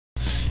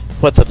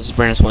What's up, this is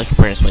Brandon Smitley from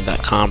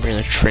BrandonSmitley.com, bringing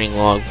the training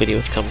log video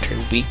with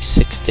commentary week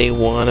 6, day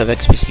 1 of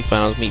XPC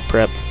Finals meet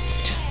prep.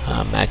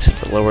 Maxing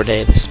for lower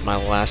day. This is my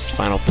last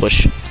final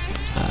push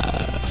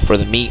for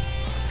the meet.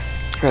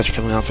 After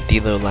coming off a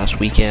deload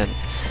last weekend.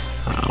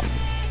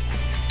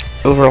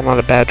 Overall, not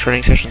a bad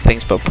training session.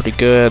 Things felt pretty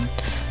good.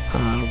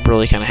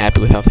 Really kind of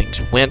happy with how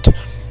things went.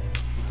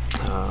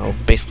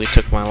 Basically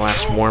took my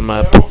last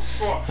warm-up.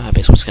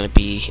 Basically what's going to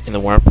be in the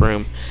warm-up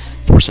room.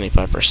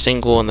 475 for a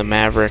single in the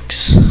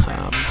Mavericks.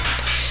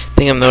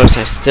 Thing I'm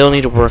noticing, I still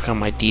need to work on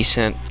my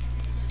descent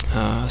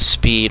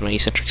speed, my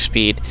eccentric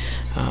speed,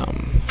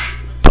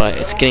 but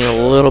it's getting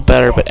a little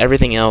better, but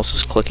everything else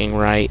is clicking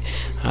right.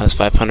 This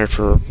 500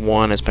 for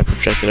 1 is my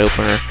projected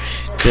opener,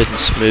 good and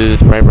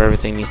smooth, right where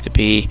everything needs to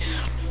be.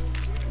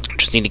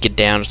 Just need to get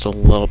down just a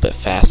little bit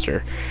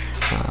faster.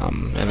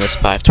 And this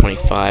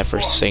 525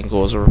 for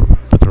singles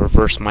with the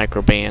reverse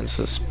micro bands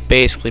is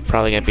basically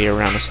probably going to be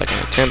around the second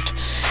attempt.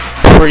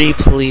 Pretty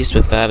pleased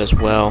with that as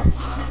well.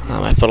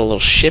 I felt a little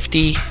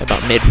shifty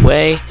about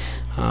midway,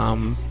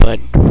 but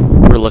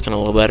we're looking a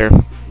little better.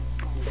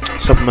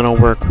 Supplemental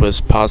work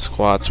was pause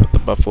squats with the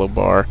Buffalo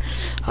bar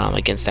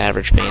against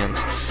average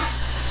bands.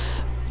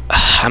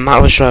 I'm not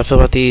really sure how I feel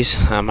about these.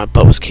 My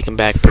butt was kicking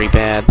back pretty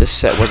bad. This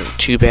set wasn't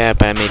too bad,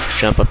 but I made the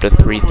jump up to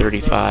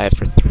 335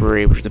 for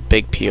 3, which is a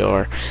big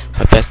PR.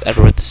 My best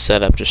ever with the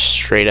setup, just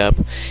straight up,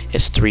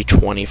 is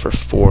 320 for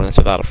 4, and that's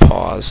without a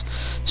pause.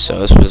 So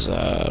this was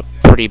a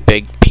pretty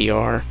big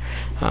PR.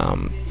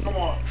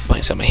 Like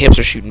I said, my hips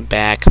are shooting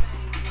back.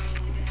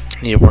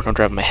 I need to work on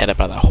driving my head up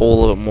out of that hole a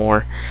little bit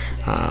more,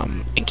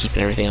 and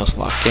keeping everything else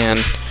locked in.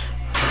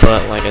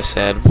 But like I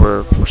said,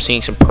 we're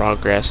seeing some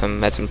progress,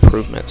 and that's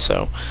improvement.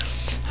 So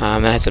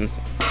then I had some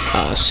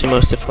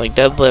sumo stiff leg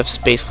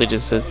deadlifts, basically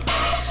just sets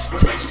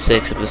of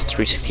 6. It was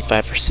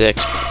 365 for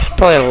 6.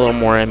 Probably had a little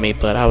more in me,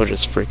 but I was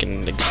just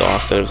freaking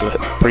exhausted. It was a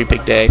pretty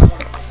big day.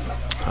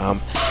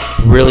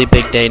 Really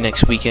big day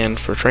next weekend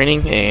for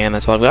training, and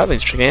that's all I've got.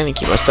 Thanks for checking in, and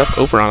keep my stuff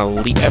over on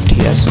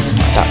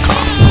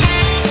Elitefts.com.